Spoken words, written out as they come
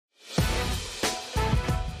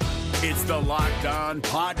It's the Locked On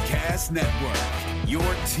Podcast Network, your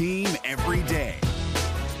team every day.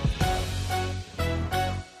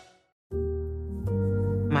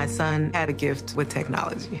 My son had a gift with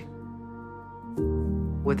technology.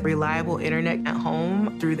 With reliable internet at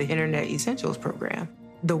home through the Internet Essentials program,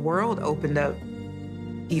 the world opened up.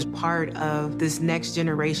 He's part of this next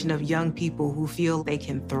generation of young people who feel they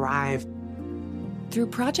can thrive. Through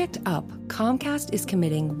Project UP, Comcast is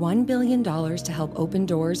committing $1 billion to help open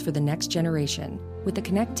doors for the next generation with the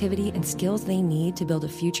connectivity and skills they need to build a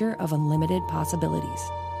future of unlimited possibilities.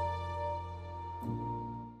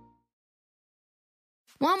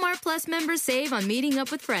 Walmart Plus members save on meeting up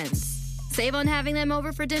with friends. Save on having them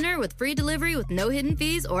over for dinner with free delivery with no hidden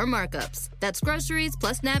fees or markups. That's groceries,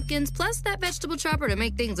 plus napkins, plus that vegetable chopper to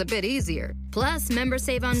make things a bit easier. Plus, members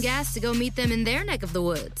save on gas to go meet them in their neck of the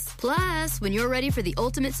woods. Plus, when you're ready for the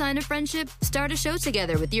ultimate sign of friendship, start a show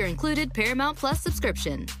together with your included Paramount Plus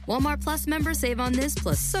subscription. Walmart Plus members save on this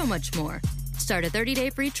plus so much more. Start a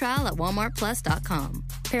 30-day free trial at walmartplus.com.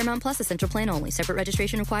 Paramount Plus Essential Plan only. Separate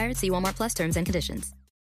registration required. See Walmart Plus terms and conditions.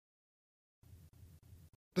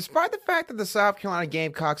 Despite the fact that the South Carolina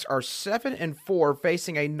Gamecocks are 7-4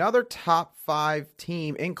 facing another top 5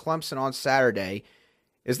 team in Clemson on Saturday,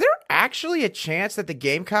 is there actually a chance that the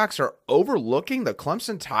Gamecocks are overlooking the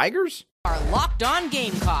Clemson Tigers? Our Locked On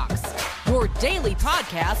Gamecocks, your daily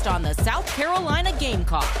podcast on the South Carolina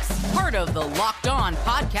Gamecocks, part of the Locked On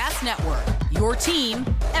Podcast Network, your team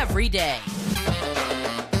every day.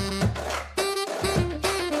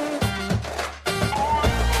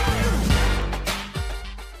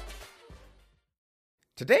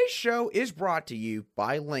 Today's show is brought to you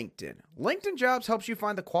by LinkedIn. LinkedIn Jobs helps you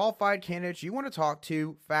find the qualified candidates you want to talk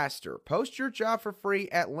to faster. Post your job for free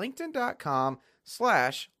at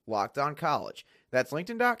linkedin.com/lockedoncollege. That's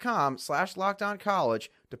linkedin.com/lockedoncollege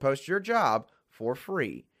to post your job for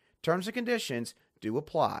free. Terms and conditions do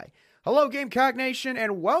apply. Hello, Gamecock Nation,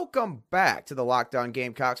 and welcome back to the Locked On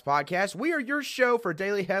Gamecocks podcast. We are your show for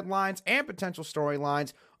daily headlines and potential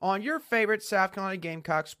storylines on your favorite South Carolina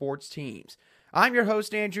Gamecock sports teams. I'm your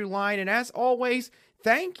host, Andrew Lyon, and as always,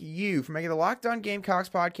 thank you for making the Locked On Gamecocks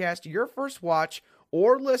podcast your first watch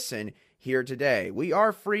or listen here today. We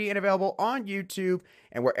are free and available on YouTube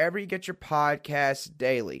and wherever you get your podcasts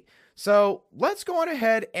daily. So let's go on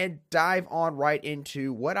ahead and dive on right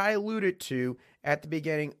into what I alluded to at the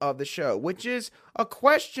beginning of the show, which is a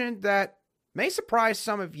question that may surprise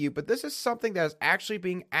some of you, but this is something that is actually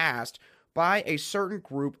being asked by a certain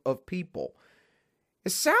group of people.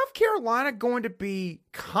 Is South Carolina going to be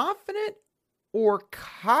confident or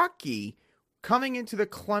cocky coming into the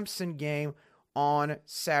Clemson game on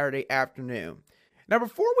Saturday afternoon? Now,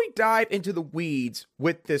 before we dive into the weeds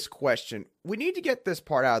with this question, we need to get this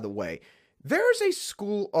part out of the way. There's a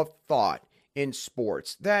school of thought in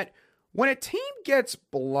sports that when a team gets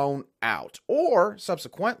blown out, or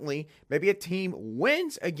subsequently, maybe a team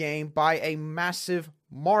wins a game by a massive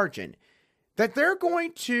margin, that they're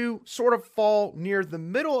going to sort of fall near the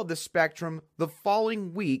middle of the spectrum the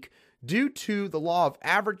following week due to the law of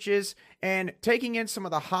averages and taking in some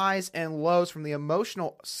of the highs and lows from the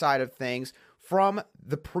emotional side of things from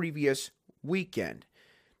the previous weekend.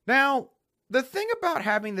 Now, the thing about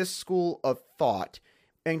having this school of thought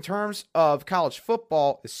in terms of college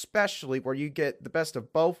football, especially where you get the best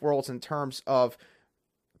of both worlds in terms of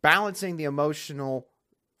balancing the emotional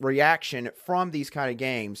reaction from these kind of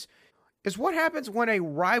games, is what happens when a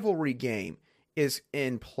rivalry game is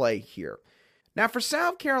in play here. Now, for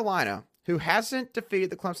South Carolina, who hasn't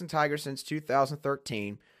defeated the Clemson Tigers since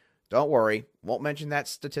 2013, don't worry, won't mention that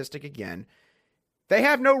statistic again. They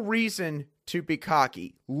have no reason to be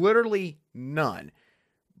cocky, literally none.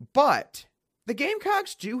 But the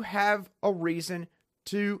Gamecocks do have a reason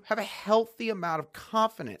to have a healthy amount of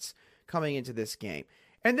confidence coming into this game.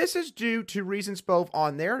 And this is due to reasons both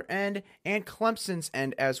on their end and Clemson's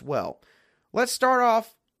end as well. Let's start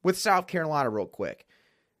off with South Carolina real quick.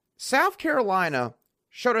 South Carolina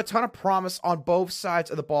showed a ton of promise on both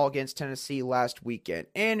sides of the ball against Tennessee last weekend.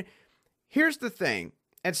 And here's the thing,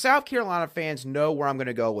 and South Carolina fans know where I'm going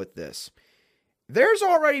to go with this. There's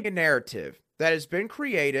already a narrative that has been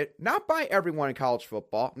created, not by everyone in college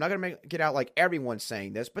football. I'm not going to make it out like everyone's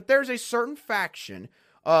saying this, but there's a certain faction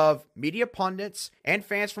of media pundits and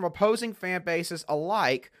fans from opposing fan bases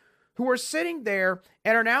alike who are sitting there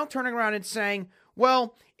and are now turning around and saying,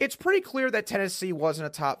 well, it's pretty clear that Tennessee wasn't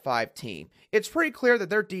a top 5 team. It's pretty clear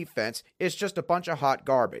that their defense is just a bunch of hot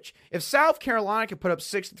garbage. If South Carolina can put up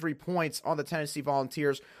 63 points on the Tennessee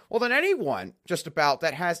Volunteers, well, then anyone just about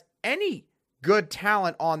that has any good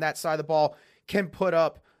talent on that side of the ball can put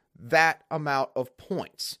up that amount of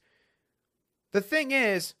points. The thing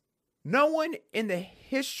is, No one in the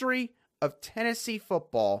history of Tennessee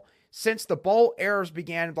football since the bowl eras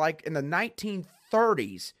began like in the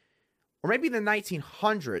 1930s or maybe the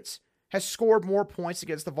 1900s has scored more points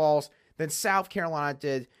against the Vols than South Carolina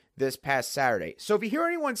did this past Saturday. So if you hear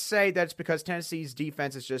anyone say that it's because Tennessee's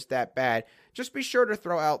defense is just that bad, just be sure to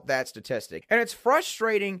throw out that statistic. And it's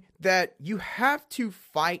frustrating that you have to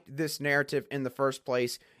fight this narrative in the first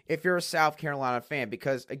place if you're a South Carolina fan,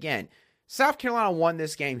 because again, South Carolina won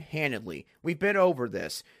this game handedly. We've been over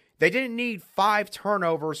this. They didn't need 5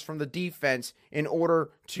 turnovers from the defense in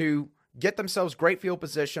order to get themselves great field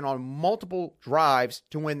position on multiple drives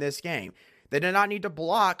to win this game. They did not need to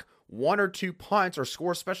block 1 or 2 punts or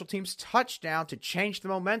score a special teams touchdown to change the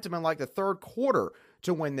momentum in like the third quarter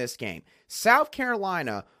to win this game. South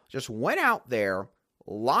Carolina just went out there,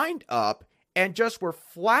 lined up, and just were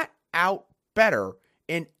flat out better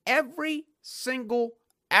in every single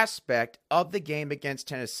aspect of the game against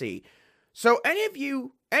Tennessee. So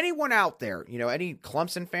anyone out there, any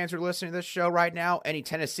Clemson fans who are listening to this show right now, any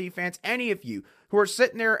Tennessee fans, any of you who are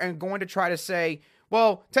sitting there and going to try to say,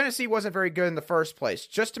 well, Tennessee wasn't very good in the first place,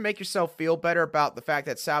 just to make yourself feel better about the fact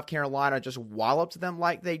that South Carolina just walloped them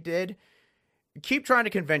like they did, keep trying to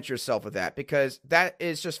convince yourself of that, because that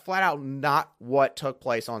is just flat out not what took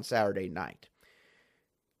place on Saturday night.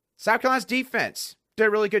 South Carolina's defense did a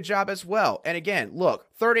really good job as well. And again, look,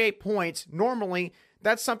 38 points, normally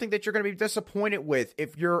that's something that you're going to be disappointed with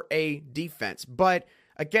if you're a defense. But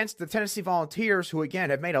against the Tennessee Volunteers, who again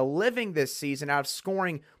have made a living this season out of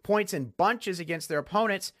scoring points in bunches against their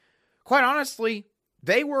opponents, quite honestly,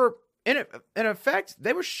 they were, in effect,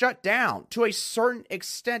 they were shut down to a certain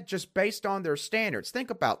extent just based on their standards. Think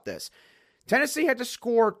about this. Tennessee had to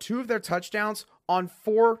score 2 of their touchdowns on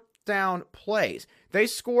 4 down plays. They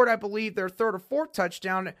scored, I believe, their 3rd or 4th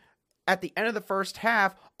touchdown at the end of the first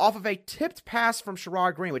half off of a tipped pass from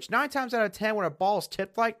Sherrod Green, which 9 times out of 10 when a ball is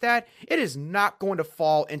tipped like that, it is not going to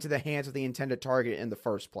fall into the hands of the intended target in the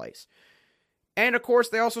first place. And of course,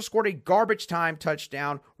 they also scored a garbage time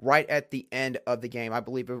touchdown right at the end of the game. I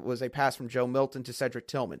believe it was a pass from Joe Milton to Cedric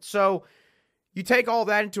Tillman. So you take all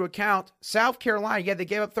that into account, South Carolina, yeah, they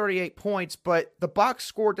gave up 38 points, but the box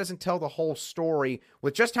score doesn't tell the whole story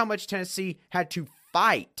with just how much Tennessee had to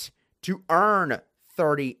fight to earn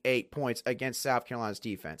 38 points against South Carolina's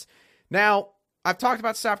defense. Now, I've talked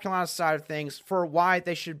about South Carolina's side of things for why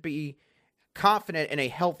they should be confident in a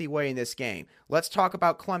healthy way in this game. Let's talk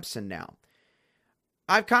about Clemson now.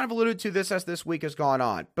 I've kind of alluded to this as this week has gone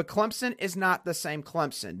on, but Clemson is not the same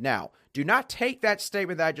Clemson. Now, do not take that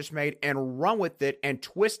statement that I just made and run with it and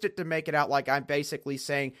twist it to make it out like I'm basically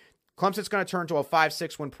saying Clemson's going to turn to a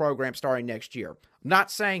 5-6 win program starting next year. I'm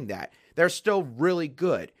not saying that. They're still really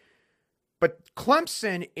good. But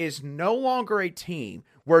Clemson is no longer a team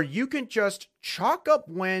where you can just chalk up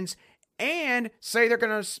wins and say they're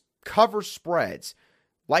going to cover spreads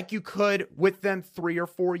like you could with them 3 or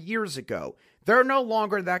 4 years ago. They're no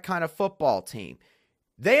longer that kind of football team.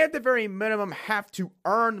 They at the very minimum have to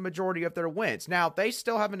earn the majority of their wins. Now, they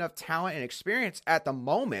still have enough talent and experience at the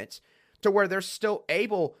moment to where they're still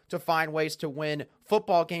able to find ways to win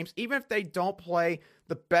football games, even if they don't play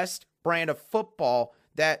the best brand of football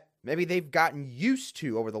that maybe they've gotten used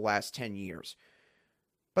to over the last 10 years.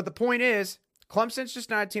 But the point is, Clemson's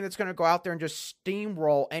just not a team that's going to go out there and just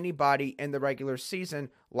steamroll anybody in the regular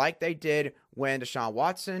season like they did when Deshaun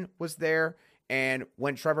Watson was there and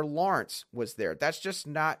when Trevor Lawrence was there. That's just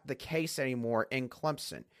not the case anymore in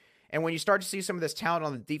Clemson. And when you start to see some of this talent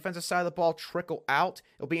on the defensive side of the ball trickle out,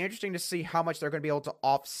 it'll be interesting to see how much they're going to be able to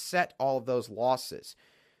offset all of those losses.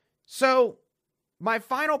 So, my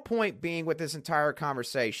final point being with this entire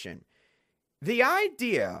conversation, the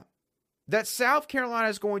idea that South Carolina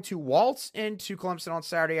is going to waltz into Clemson on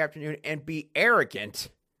Saturday afternoon and be arrogant,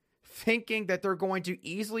 thinking that they're going to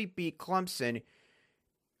easily beat Clemson,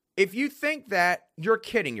 if you think that, you're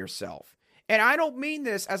kidding yourself. And I don't mean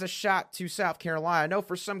this as a shot to South Carolina. I know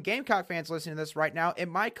for some Gamecock fans listening to this right now, it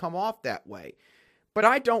might come off that way. But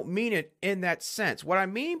I don't mean it in that sense. What I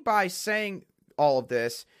mean by saying all of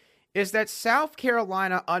this is that South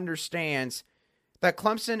Carolina understands that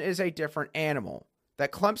Clemson is a different animal.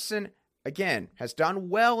 That Clemson, again, has done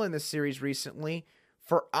well in the series recently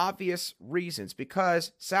for obvious reasons,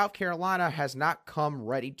 because South Carolina has not come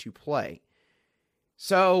ready to play.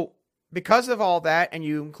 So, because of all that, and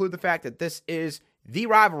you include the fact that this is the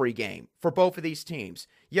rivalry game for both of these teams.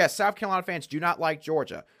 Yes, South Carolina fans do not like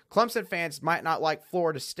Georgia. Clemson fans might not like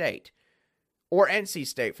Florida State, or NC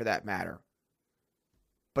State for that matter.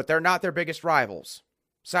 But they're not their biggest rivals.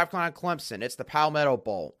 South Carolina Clemson, it's the Palmetto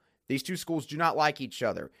Bowl. These two schools do not like each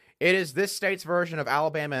other. It is this state's version of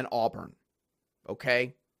Alabama and Auburn.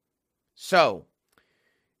 Okay? So,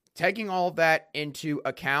 taking all of that into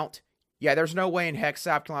account, yeah, there's no way in heck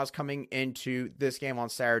South Carolina's coming into this game on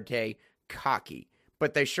Saturday cocky.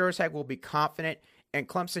 But they sure as heck will be confident, and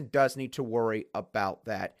Clemson does need to worry about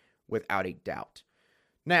that without a doubt.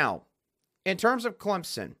 Now, in terms of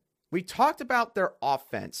Clemson, we talked about their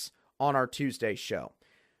offense on our Tuesday show.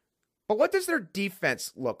 But what does their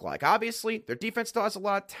defense look like? Obviously, their defense still has a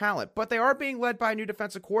lot of talent, but they are being led by a new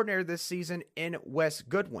defensive coordinator this season in Wes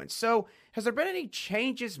Goodwin. So, has there been any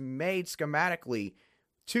changes made schematically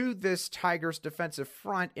to this Tigers defensive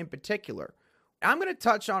front in particular? I'm going to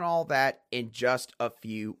touch on all that in just a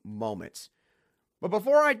few moments. But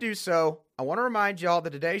before I do so, I want to remind y'all that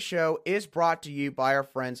today's show is brought to you by our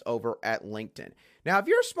friends over at LinkedIn. Now, if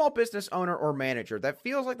you're a small business owner or manager that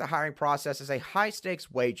feels like the hiring process is a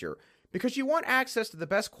high-stakes wager because you want access to the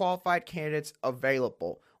best qualified candidates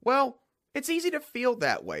available, well, it's easy to feel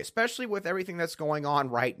that way, especially with everything that's going on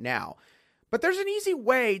right now. But there's an easy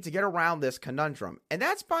way to get around this conundrum, and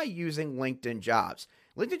that's by using LinkedIn Jobs.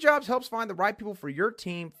 LinkedIn Jobs helps find the right people for your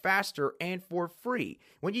team faster and for free.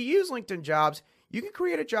 When you use LinkedIn Jobs, you can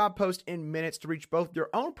create a job post in minutes to reach both your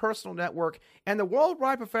own personal network and the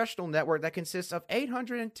worldwide professional network that consists of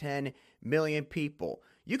 810 million people.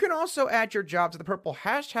 You can also add your job to the purple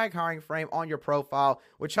hashtag hiring frame on your profile,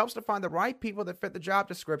 which helps to find the right people that fit the job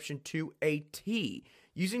description to a T,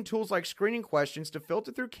 using tools like screening questions to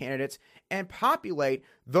filter through candidates and populate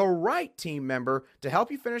the right team member to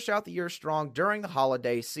help you finish out the year strong during the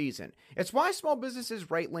holiday season. It's why small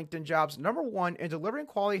businesses rate LinkedIn Jobs number one in delivering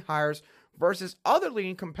quality hires versus other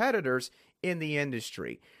leading competitors in the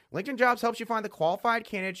industry. LinkedIn Jobs helps you find the qualified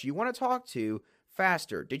candidates you want to talk to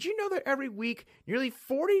faster. Did you know that every week, nearly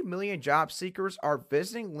 40 million job seekers are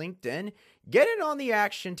visiting LinkedIn? Get in on the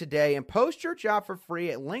action today and post your job for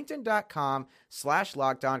free at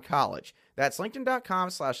linkedin.com/LockedOnCollege. That's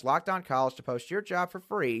linkedin.com/LockedOnCollege to post your job for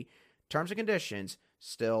free. Terms and conditions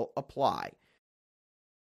still apply.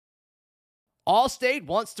 Allstate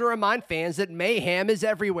wants to remind fans that mayhem is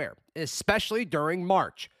everywhere, especially during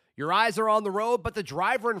March. Your eyes are on the road, but the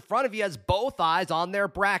driver in front of you has both eyes on their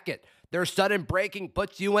bracket. Their sudden braking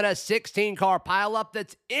puts you in a 16-car pileup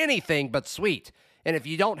that's anything but sweet. And if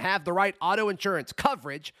you don't have the right auto insurance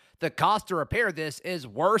coverage, the cost to repair this is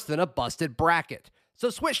worse than a busted bracket. So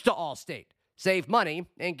switch to Allstate. Save money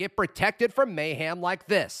and get protected from mayhem like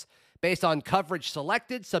this. Based on coverage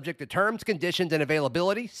selected, subject to terms, conditions, and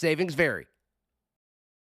availability, savings vary.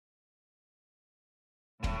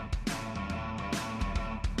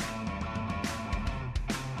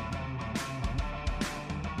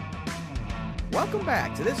 Welcome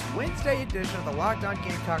back to this Wednesday edition of the Locked On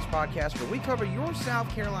Gamecocks podcast, where we cover your South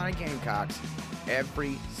Carolina Gamecocks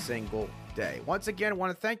every single day. Once again, I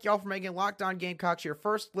want to thank y'all for making Locked On Gamecocks your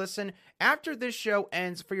first listen. After this show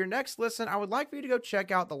ends, for your next listen, I would like for you to go check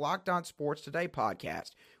out the Locked On Sports Today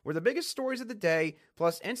podcast, where the biggest stories of the day,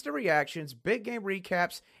 plus instant reactions, big game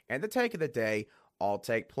recaps, and the take of the day all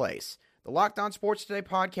take place. The Locked On Sports Today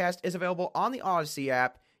podcast is available on the Odyssey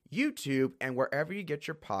app, YouTube, and wherever you get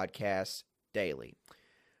your podcasts daily.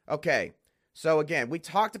 Okay, so again, we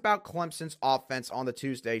talked about Clemson's offense on the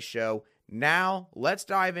Tuesday show. Now, let's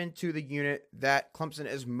dive into the unit that Clemson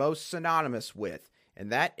is most synonymous with,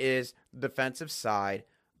 and that is the defensive side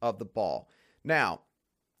of the ball. Now,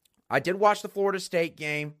 I did watch the Florida State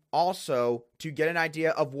game also to get an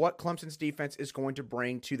idea of what Clemson's defense is going to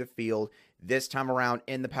bring to the field this time around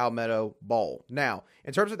in the Palmetto Bowl. Now,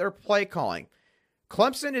 in terms of their play calling,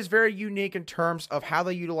 Clemson is very unique in terms of how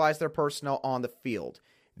they utilize their personnel on the field.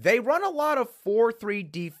 They run a lot of 4-3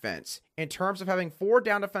 defense in terms of having 4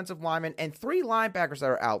 down defensive linemen and 3 linebackers that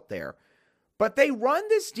are out there. But they run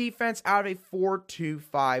this defense out of a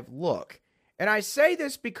 4-2-5 look. And I say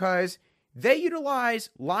this because they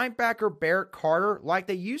utilize linebacker Barrett Carter like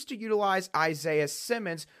they used to utilize Isaiah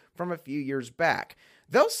Simmons from a few years back.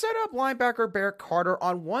 They'll set up linebacker Barrett Carter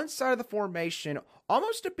on one side of the formation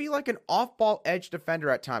almost to be like an off-ball edge defender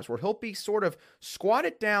at times, where he'll be sort of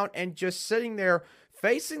squatted down and just sitting there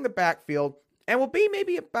facing the backfield, and will be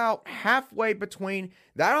maybe about halfway between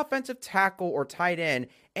that offensive tackle or tight end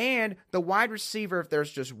and the wide receiver, if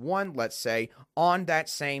there's just one, let's say, on that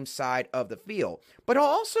same side of the field. But he'll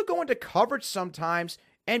also go into coverage sometimes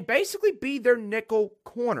and basically be their nickel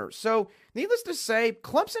corner. So, needless to say,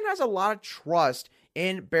 Clemson has a lot of trust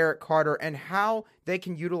in Barrett Carter and how they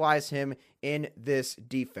can utilize him in this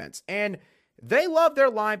defense. And they love their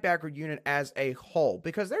linebacker unit as a whole,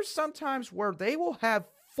 because there's sometimes where they will have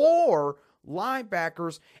 4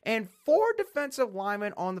 linebackers and 4 defensive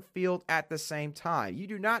linemen on the field at the same time. You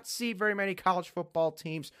do not see very many college football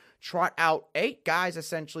teams trot out 8 guys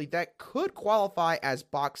essentially that could qualify as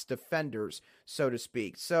box defenders, so to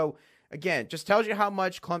speak. So again, just tells you how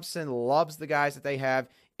much Clemson loves the guys that they have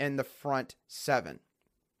in the front 7.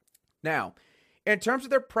 Now, in terms of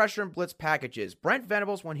their pressure and blitz packages, Brent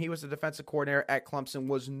Venables, when he was the defensive coordinator at Clemson,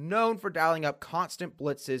 was known for dialing up constant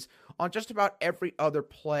blitzes on just about every other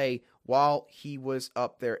play while he was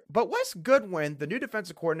up there. But Wes Goodwin, the new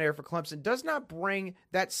defensive coordinator for Clemson, does not bring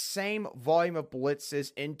that same volume of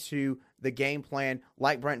blitzes into the game plan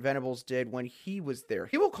like Brent Venables did when he was there.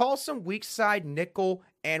 He will call some weak side nickel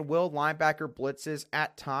and will linebacker blitzes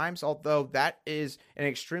at times, although that is an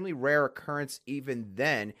extremely rare occurrence even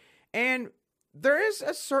then. And there is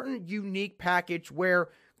a certain unique package where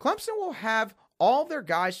Clemson will have all their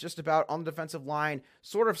guys just about on the defensive line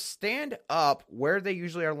sort of stand up where they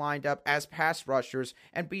usually are lined up as pass rushers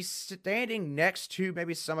and be standing next to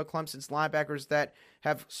maybe some of Clemson's linebackers that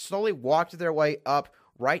have slowly walked their way up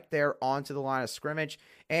right there onto the line of scrimmage.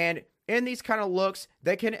 And in these kind of looks,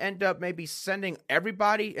 they can end up maybe sending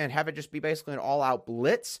everybody and have it just be basically an all-out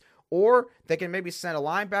blitz, or they can maybe send a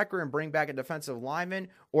linebacker and bring back a defensive lineman,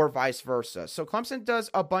 or vice versa. So Clemson does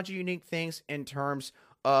a bunch of unique things in terms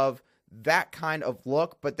of that kind of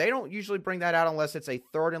look, but they don't usually bring that out unless it's a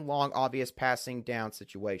 3rd and long, obvious passing down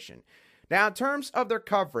situation. Now, in terms of their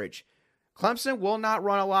coverage, Clemson will not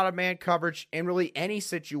run a lot of man coverage in really any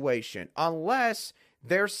situation unless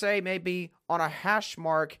they're, say, maybe on a hash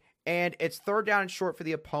mark and it's 3rd down and short for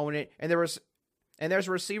the opponent, and there's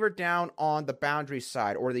a receiver down on the boundary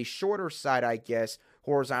side, or the shorter side, I guess,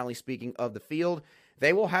 horizontally speaking, of the field.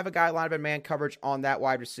 They will have a guy lined up in man coverage on that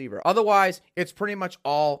wide receiver. Otherwise, it's pretty much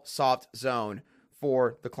all soft zone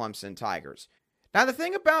for the Clemson Tigers. Now, the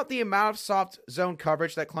thing about the amount of soft zone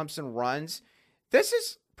coverage that Clemson runs, this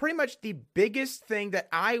is pretty much the biggest thing that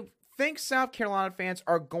I think South Carolina fans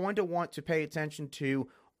are going to want to pay attention to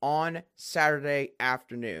on Saturday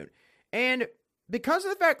afternoon. And because of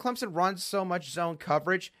the fact Clemson runs so much zone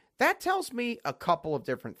coverage, that tells me a couple of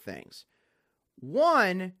different things.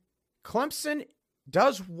 One, Clemson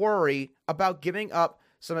does worry about giving up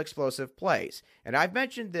some explosive plays. And I've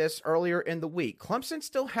mentioned this earlier in the week. Clemson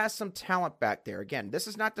still has some talent back there. Again, this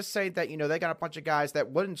is not to say that, they got a bunch of guys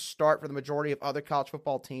that wouldn't start for the majority of other college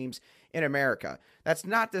football teams in America. That's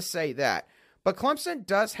not to say that. But Clemson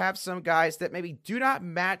does have some guys that maybe do not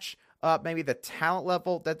match up maybe the talent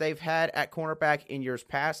level that they've had at cornerback in years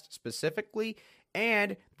past specifically.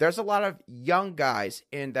 And there's a lot of young guys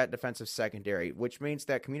in that defensive secondary, which means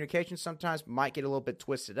that communication sometimes might get a little bit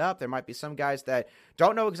twisted up. There might be some guys that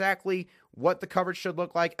don't know exactly what the coverage should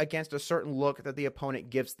look like against a certain look that the opponent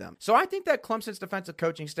gives them. So I think that Clemson's defensive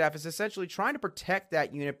coaching staff is essentially trying to protect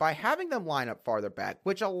that unit by having them line up farther back,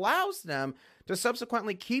 which allows them to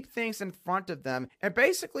subsequently keep things in front of them and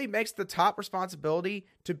basically makes the top responsibility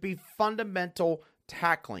to be fundamental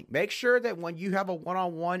tackling. Make sure that when you have a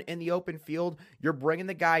one-on-one in the open field, you're bringing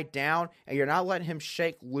the guy down and you're not letting him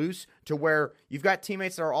shake loose to where you've got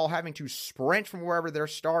teammates that are all having to sprint from wherever they're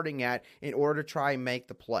starting at in order to try and make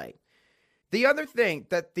the play. The other thing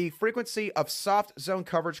that the frequency of soft zone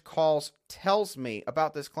coverage calls tells me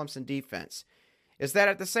about this Clemson defense is that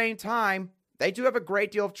at the same time, they do have a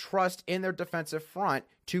great deal of trust in their defensive front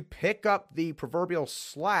to pick up the proverbial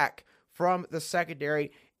slack from the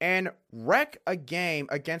secondary and wreck a game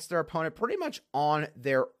against their opponent pretty much on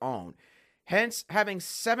their own. Hence, having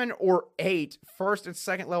 7 or 8 first and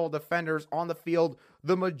second level defenders on the field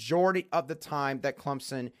the majority of the time that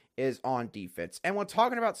Clemson is on defense. And when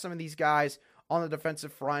talking about some of these guys on the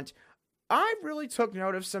defensive front, I really took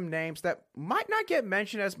note of some names that might not get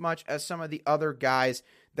mentioned as much as some of the other guys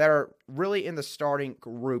that are really in the starting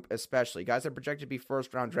group, especially guys that are projected to be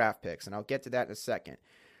first-round draft picks, and I'll get to that in a second.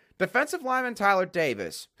 Defensive lineman Tyler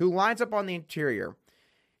Davis, who lines up on the interior,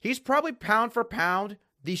 he's probably pound for pound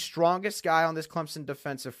the strongest guy on this Clemson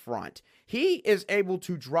defensive front. He is able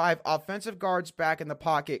to drive offensive guards back in the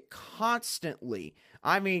pocket constantly.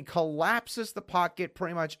 I mean, collapses the pocket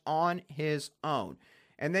pretty much on his own.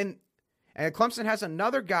 And Clemson has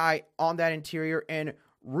another guy on that interior in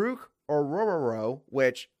Rook Orororo,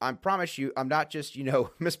 which I promise you, I'm not just,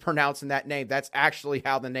 mispronouncing that name. That's actually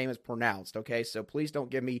how the name is pronounced, okay? So please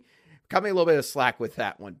don't cut me a little bit of slack with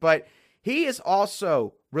that one. But he is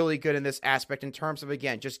also really good in this aspect in terms of,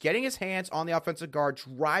 again, just getting his hands on the offensive guard,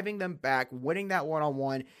 driving them back, winning that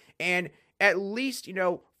one-on-one, and at least,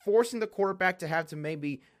 forcing the quarterback to have to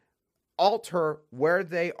maybe alter where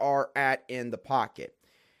they are at in the pocket.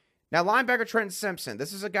 Now, linebacker Trenton Simpson.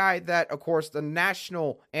 This is a guy that, of course, the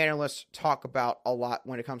national analysts talk about a lot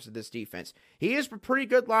when it comes to this defense. He is a pretty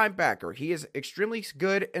good linebacker. He is extremely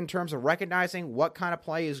good in terms of recognizing what kind of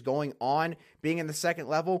play is going on, being in the second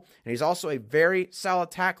level. And he's also a very solid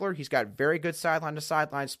tackler. He's got very good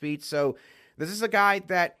sideline-to-sideline speed. So this is a guy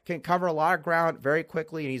that can cover a lot of ground very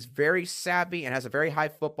quickly, and he's very savvy and has a very high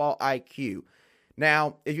football IQ.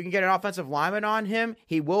 Now, if you can get an offensive lineman on him,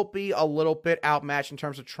 he will be a little bit outmatched in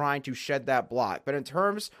terms of trying to shed that block. But in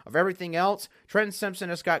terms of everything else, Trenton Simpson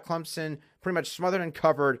has got Clemson pretty much smothered and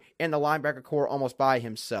covered in the linebacker core almost by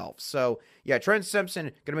himself. So, yeah, Trenton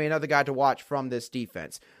Simpson going to be another guy to watch from this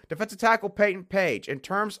defense. Defensive tackle Peyton Page. In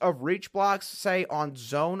terms of reach blocks, say on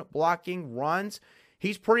zone blocking runs,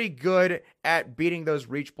 he's pretty good at beating those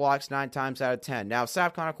reach blocks 9 times out of 10. Now,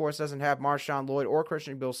 SoutCon, of course, doesn't have Marshawn Lloyd or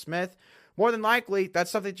Christian Bill Smith. More than likely, that's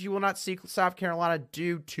something that you will not see South Carolina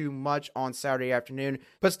do too much on Saturday afternoon,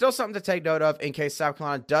 but still something to take note of in case South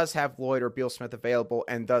Carolina does have Lloyd or Beal Smith available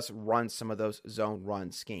and thus run some of those zone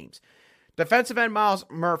run schemes. Defensive end Myles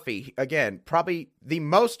Murphy, again, probably the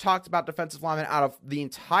most talked about defensive lineman out of the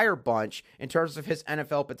entire bunch in terms of his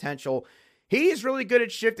NFL potential. He is really good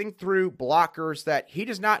at shifting through blockers that he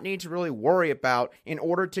does not need to really worry about in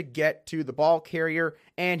order to get to the ball carrier,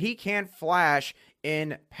 and he can flash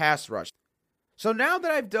in pass rush. So now that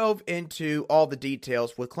I've dove into all the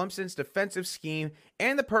details with Clemson's defensive scheme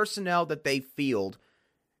and the personnel that they field,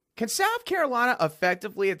 can South Carolina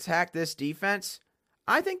effectively attack this defense?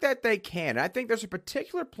 I think that they can. I think there's a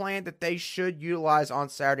particular plan that they should utilize on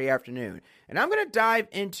Saturday afternoon. And I'm going to dive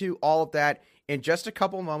into all of that in just a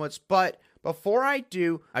couple moments. But before I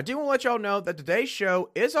do want to let y'all know that today's show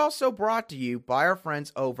is also brought to you by our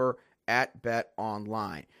friends over at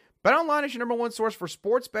BetOnline. BetOnline is your number one source for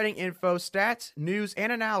sports betting info, stats, news,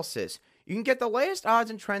 and analysis. You can get the latest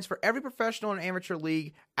odds and trends for every professional and amateur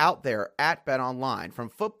league out there at BetOnline. From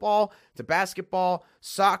football to basketball,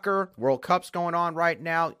 soccer, World Cup's going on right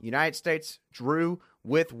now. United States drew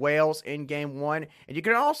with Wales in Game 1. And you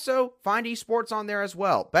can also find esports on there as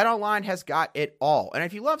well. BetOnline has got it all. And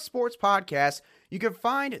if you love sports podcasts, you can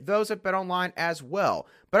find those at BetOnline as well.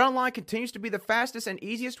 BetOnline continues to be the fastest and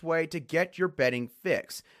easiest way to get your betting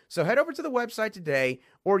fix. So head over to the website today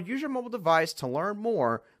or use your mobile device to learn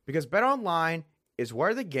more because BetOnline is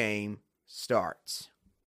where the game starts.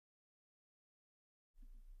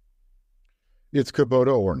 It's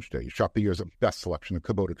Kubota Orange Day. Shop the year's best selection of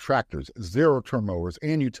Kubota tractors, zero-turn mowers,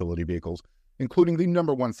 and utility vehicles, including the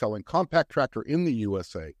number one selling compact tractor in the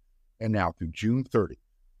USA. And now through June 30,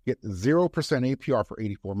 get 0% APR for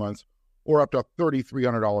 84 months or up to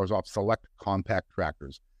 $3,300 off select compact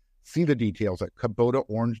tractors. See the details at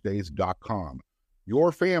KubotaOrangeDays.com.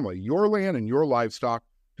 Your family, your land, and your livestock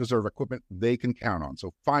deserve equipment they can count on.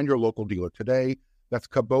 So find your local dealer today. That's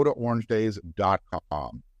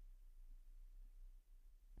KubotaOrangeDays.com.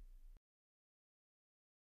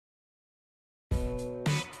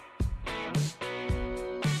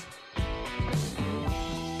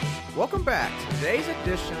 Welcome back to today's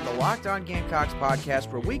edition of the Locked On Gamecocks podcast,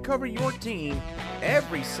 where we cover your team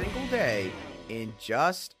every single day in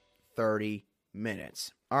just 30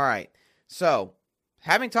 minutes. All right, so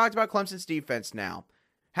having talked about Clemson's defense now,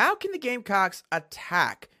 how can the Gamecocks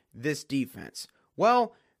attack this defense?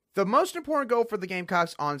 Well, the most important goal for the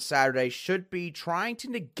Gamecocks on Saturday should be trying to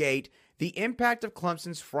negate the impact of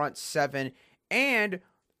Clemson's front seven and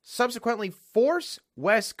subsequently force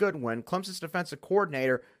Wes Goodwin, Clemson's defensive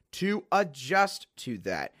coordinator, to adjust to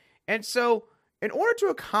that. And so, in order to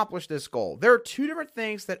accomplish this goal, there are two different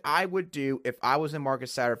things that I would do if I was in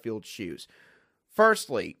Marcus Satterfield's shoes.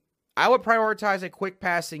 Firstly, I would prioritize a quick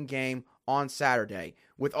passing game on Saturday.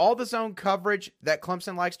 With all the zone coverage that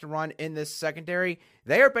Clemson likes to run in this secondary,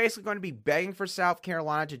 they are basically going to be begging for South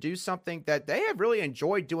Carolina to do something that they have really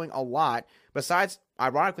enjoyed doing a lot, besides,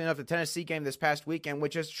 ironically enough, the Tennessee game this past weekend,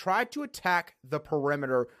 which is try to attack the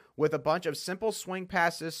perimeter with a bunch of simple swing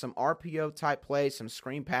passes, some RPO-type plays, some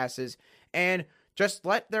screen passes, and just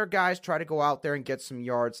let their guys try to go out there and get some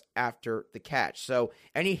yards after the catch. So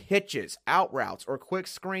any hitches, out routes, or quick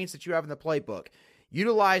screens that you have in the playbook,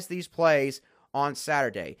 utilize these plays on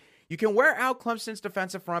Saturday. You can wear out Clemson's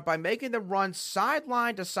defensive front by making them run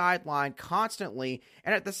sideline to sideline constantly,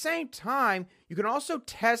 and at the same time, you can also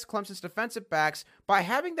test Clemson's defensive backs by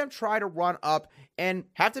having them try to run up and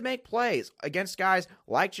have to make plays against guys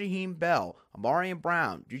like Jaheim Bell, Amarian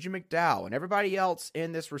Brown, Juju McDowell, and everybody else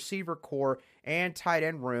in this receiver core and tight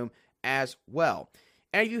end room as well.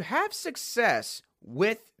 And if you have success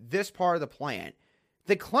with this part of the plan,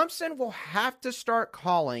 the Clemson will have to start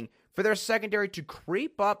calling for their secondary to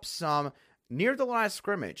creep up some near the line of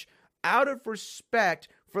scrimmage out of respect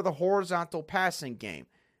for the horizontal passing game.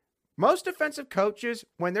 Most defensive coaches,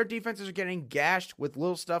 when their defenses are getting gashed with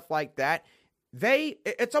little stuff like that,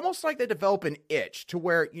 it's almost like they develop an itch to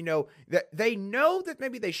where, that they know that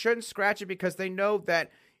maybe they shouldn't scratch it because they know that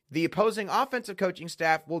the opposing offensive coaching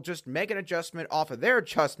staff will just make an adjustment off of their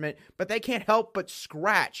adjustment, but they can't help but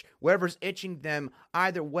scratch whatever's itching them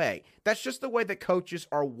either way. That's just the way that coaches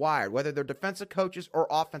are wired, whether they're defensive coaches or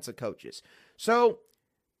offensive coaches. So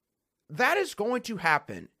that is going to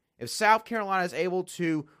happen if South Carolina is able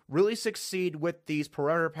to really succeed with these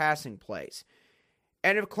perimeter passing plays.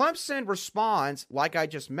 And if Clemson responds, like I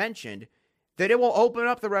just mentioned, then it will open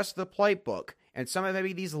up the rest of the playbook. And some of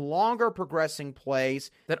maybe these longer progressing plays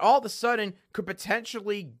that all of a sudden could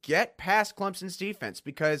potentially get past Clemson's defense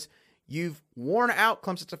because you've worn out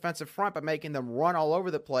Clemson's defensive front by making them run all over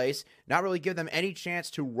the place, not really give them any chance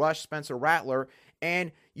to rush Spencer Rattler.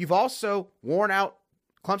 And you've also worn out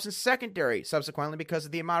Clemson's secondary subsequently because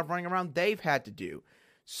of the amount of running around they've had to do.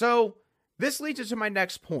 So this leads us to my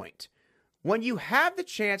next point. When you have the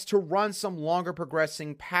chance to run some longer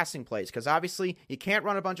progressing passing plays, because obviously you can't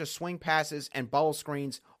run a bunch of swing passes and bubble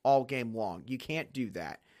screens all game long. You can't do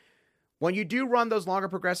that. When you do run those longer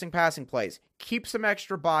progressing passing plays, keep some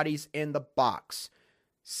extra bodies in the box.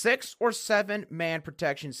 6 or 7 man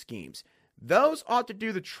protection schemes. Those ought to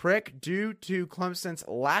do the trick due to Clemson's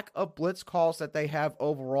lack of blitz calls that they have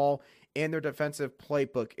overall in their defensive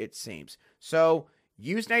playbook, it seems. So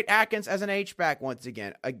use Nate Atkins as an H-back once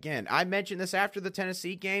again. Again, I mentioned this after the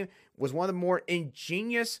Tennessee game, was one of the more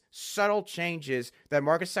ingenious, subtle changes that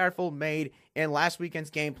Marcus Satterfield made in last weekend's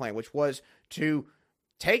game plan, which was to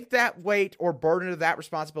take that weight or burden of that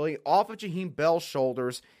responsibility off of Jaheim Bell's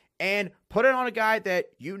shoulders and put it on a guy that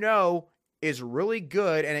is really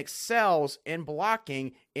good and excels in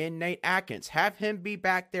blocking in Nate Atkins. Have him be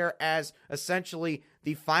back there as essentially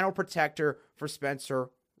the final protector for Spencer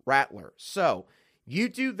Rattler. So you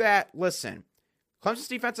do that. Listen, Clemson's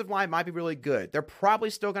defensive line might be really good. They're probably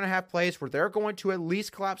still going to have plays where they're going to at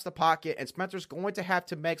least collapse the pocket, and Spencer's going to have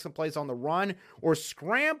to make some plays on the run or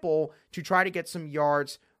scramble to try to get some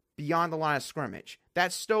yards beyond the line of scrimmage.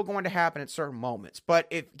 That's still going to happen at certain moments. But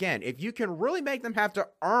if you can really make them have to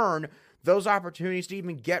earn those opportunities to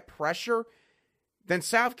even get pressure, then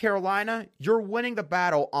South Carolina, you're winning the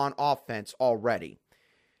battle on offense already.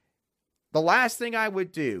 The last thing I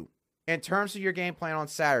would do in terms of your game plan on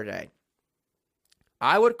Saturday,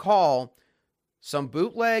 I would call some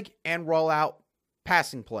bootleg and rollout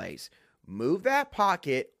passing plays. Move that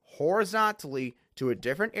pocket horizontally to a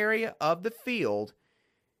different area of the field,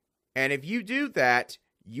 and if you do that,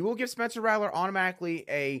 you will give Spencer Rattler automatically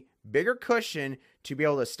a bigger cushion to be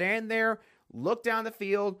able to stand there, look down the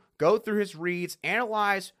field, go through his reads,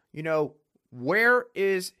 analyze, where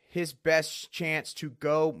is his best chance to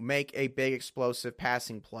go make a big explosive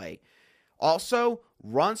passing play. Also,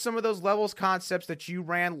 run some of those levels concepts that you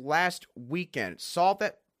ran last weekend. Saw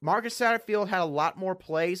that Marcus Satterfield had a lot more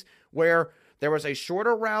plays where there was a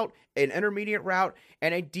shorter route, an intermediate route,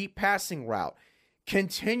 and a deep passing route.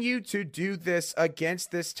 Continue to do this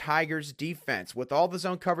against this Tigers defense with all the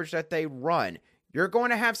zone coverage that they run. You're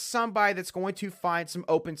going to have somebody that's going to find some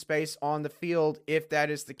open space on the field if that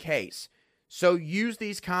is the case. So use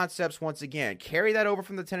these concepts once again. Carry that over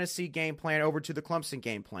from the Tennessee game plan over to the Clemson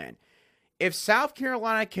game plan. If South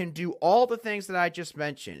Carolina can do all the things that I just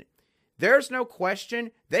mentioned, there's no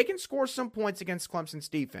question they can score some points against Clemson's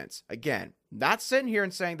defense. Again, not sitting here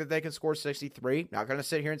and saying that they can score 63. Not going to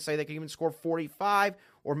sit here and say they can even score 45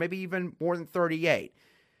 or maybe even more than 38.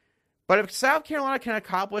 But if South Carolina can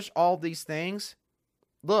accomplish all these things,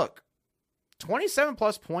 look, 27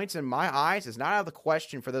 plus points in my eyes is not out of the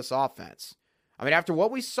question for this offense. I mean, after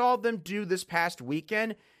what we saw them do this past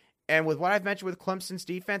weekend, and with what I've mentioned with Clemson's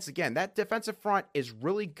defense, again, that defensive front is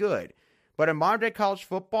really good. But in modern day college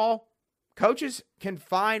football, coaches can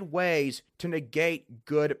find ways to negate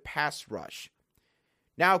good pass rush.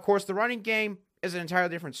 Now, of course, the running game is an entirely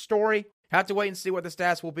different story. Have to wait and see what the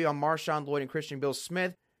stats will be on Marshawn Lloyd and Christian Bill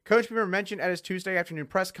Smith. Coach Beamer mentioned at his Tuesday afternoon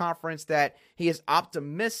press conference that he is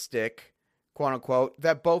optimistic, quote unquote,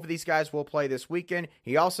 that both of these guys will play this weekend.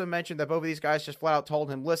 He also mentioned that both of these guys just flat out told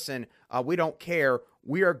him, listen, we don't care.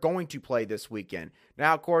 We are going to play this weekend.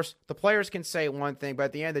 Now, of course, the players can say one thing, but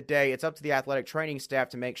at the end of the day, it's up to the athletic training staff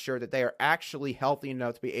to make sure that they are actually healthy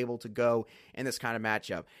enough to be able to go in this kind of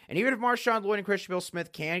matchup. And even if Marshawn Lloyd and Christian Bill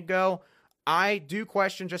Smith can go, I do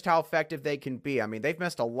question just how effective they can be. I mean, they've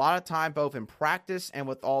missed a lot of time both in practice and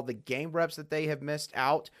with all the game reps that they have missed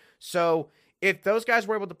out. So if those guys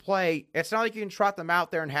were able to play, it's not like you can trot them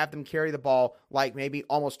out there and have them carry the ball like maybe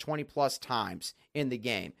almost 20 plus times in the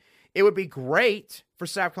game. It would be great for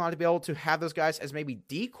South Carolina to be able to have those guys as maybe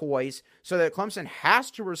decoys so that Clemson has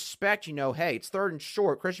to respect, hey, it's 3rd and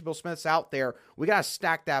short. Christian Bill Smith's out there. We got to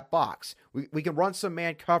stack that box. We can run some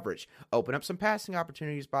man coverage. Open up some passing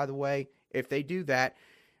opportunities, by the way, if they do that.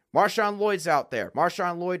 Marshawn Lloyd's out there.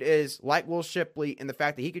 Marshawn Lloyd is like Will Shipley in the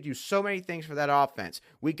fact that he could do so many things for that offense.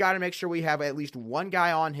 We got to make sure we have at least one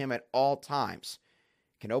guy on him at all times.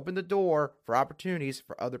 Can open the door for opportunities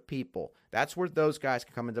for other people. That's where those guys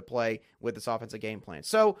can come into play with this offensive game plan.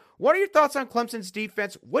 So what are your thoughts on Clemson's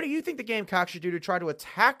defense? What do you think the Gamecocks should do to try to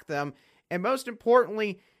attack them? And most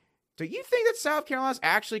importantly, do you think that South Carolina's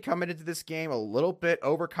actually coming into this game a little bit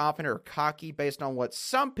overconfident or cocky based on what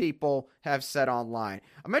some people have said online?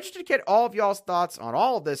 I'm interested to get all of y'all's thoughts on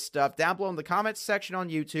all of this stuff down below in the comments section on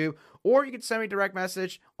YouTube, or you can send me a direct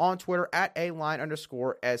message on Twitter at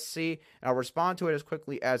 @aline_SC, and I'll respond to it as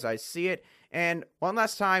quickly as I see it. And one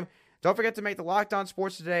last time, don't forget to make the Locked On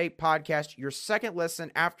Sports Today podcast your second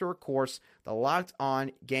listen after, of course, the Locked On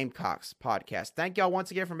Gamecocks podcast. Thank y'all once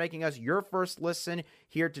again for making us your first listen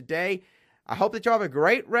here today. I hope that y'all have a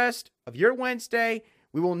great rest of your Wednesday.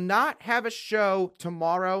 We will not have a show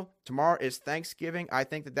tomorrow. Tomorrow is Thanksgiving. I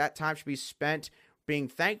think that time should be spent being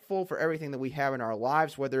thankful for everything that we have in our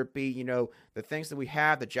lives, whether it be, the things that we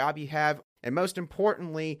have, the job you have, and most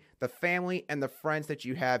importantly, the family and the friends that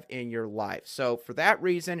you have in your life. So for that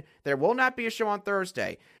reason, there will not be a show on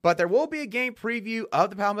Thursday, but there will be a game preview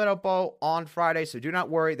of the Palmetto Bowl on Friday. So do not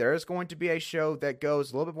worry. There is going to be a show that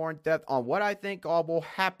goes a little bit more in depth on what I think all will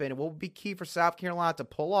happen and will be key for South Carolina to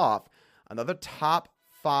pull off another top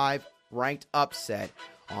 5 ranked upset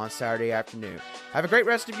on Saturday afternoon. Have a great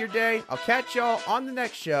rest of your day. I'll catch y'all on the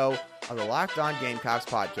next show of the Locked On Gamecocks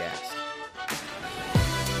podcast.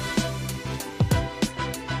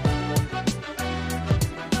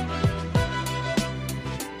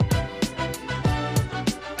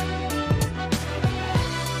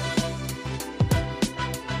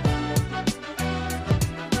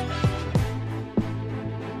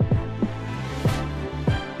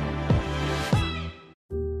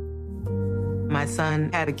 My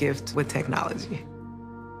son had a gift with technology.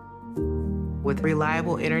 With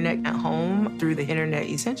reliable internet at home through the Internet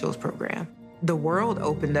Essentials program, the world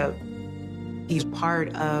opened up. He's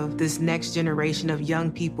part of this next generation of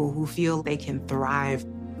young people who feel they can thrive.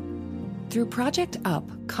 Through Project UP,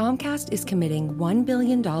 Comcast is committing $1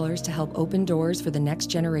 billion to help open doors for the next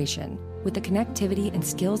generation with the connectivity and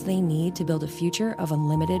skills they need to build a future of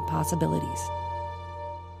unlimited possibilities.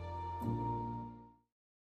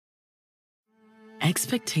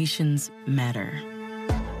 Expectations matter.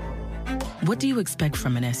 What do you expect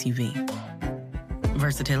from an SUV?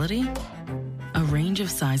 Versatility? A range of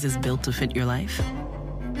sizes built to fit your life?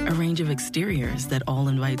 A range of exteriors that all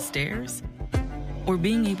invite stares? Or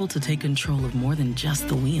being able to take control of more than just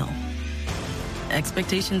the wheel?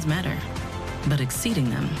 Expectations matter, but exceeding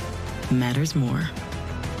them matters more.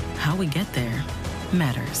 How we get there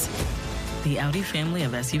matters. The Audi family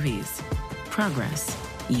of SUVs. Progress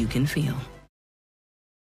you can feel.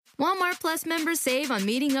 Walmart Plus members save on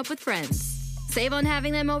meeting up with friends. Save on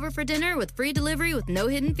having them over for dinner with free delivery with no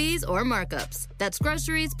hidden fees or markups. That's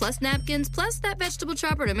groceries plus napkins plus that vegetable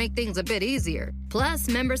chopper to make things a bit easier. Plus,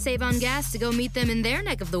 members save on gas to go meet them in their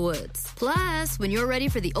neck of the woods. Plus, when you're ready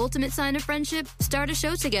for the ultimate sign of friendship, start a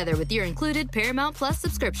show together with your included Paramount Plus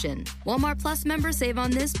subscription. Walmart Plus members save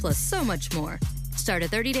on this plus so much more. Start a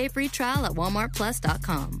 30-day free trial at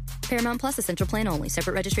walmartplus.com. Paramount Plus Essential Plan only.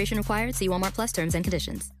 Separate registration required. See Walmart Plus terms and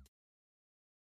conditions.